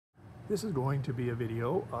This is going to be a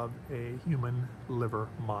video of a human liver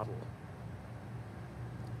model.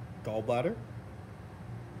 Gallbladder,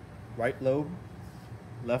 right lobe,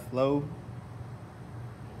 left lobe,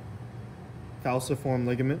 falciform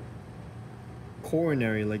ligament,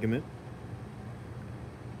 coronary ligament,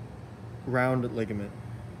 round ligament.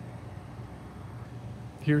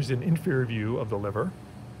 Here's an inferior view of the liver.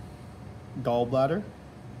 Gallbladder,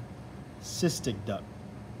 cystic duct,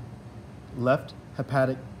 left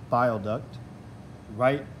hepatic bile duct,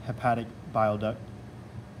 right hepatic bile duct,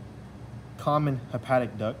 common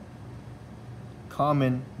hepatic duct,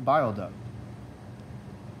 common bile duct,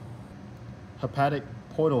 hepatic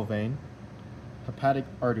portal vein, hepatic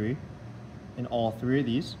artery, and all three of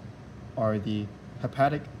these are the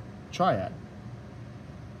hepatic triad.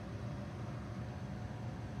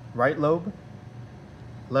 Right lobe,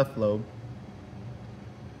 left lobe,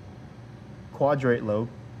 quadrate lobe,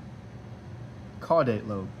 caudate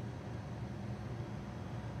lobe,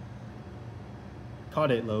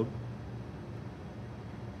 caudate lobe,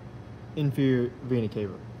 inferior vena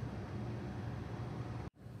cava.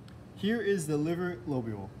 Here is the liver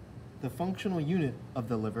lobule, the functional unit of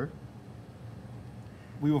the liver.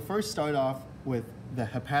 We will first start off with the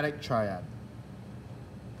hepatic triad.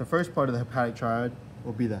 The first part of the hepatic triad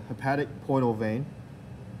will be the hepatic portal vein.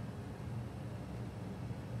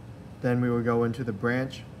 Then we will go into the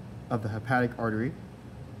branch of the hepatic artery.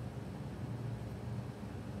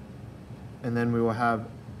 And then we will have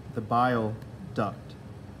the bile duct,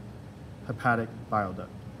 hepatic bile duct.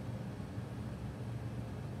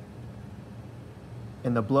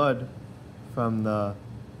 And the blood from the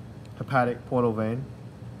hepatic portal vein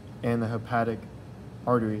and the hepatic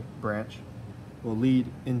artery branch will lead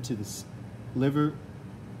into the liver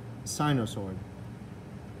sinusoid,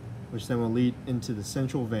 which then will lead into the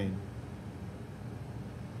central vein.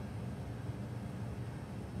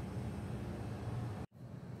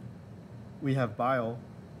 We have bile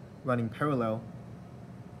running parallel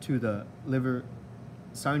to the liver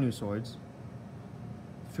sinusoids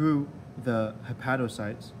through the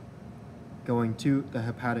hepatocytes going to the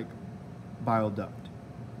hepatic bile duct.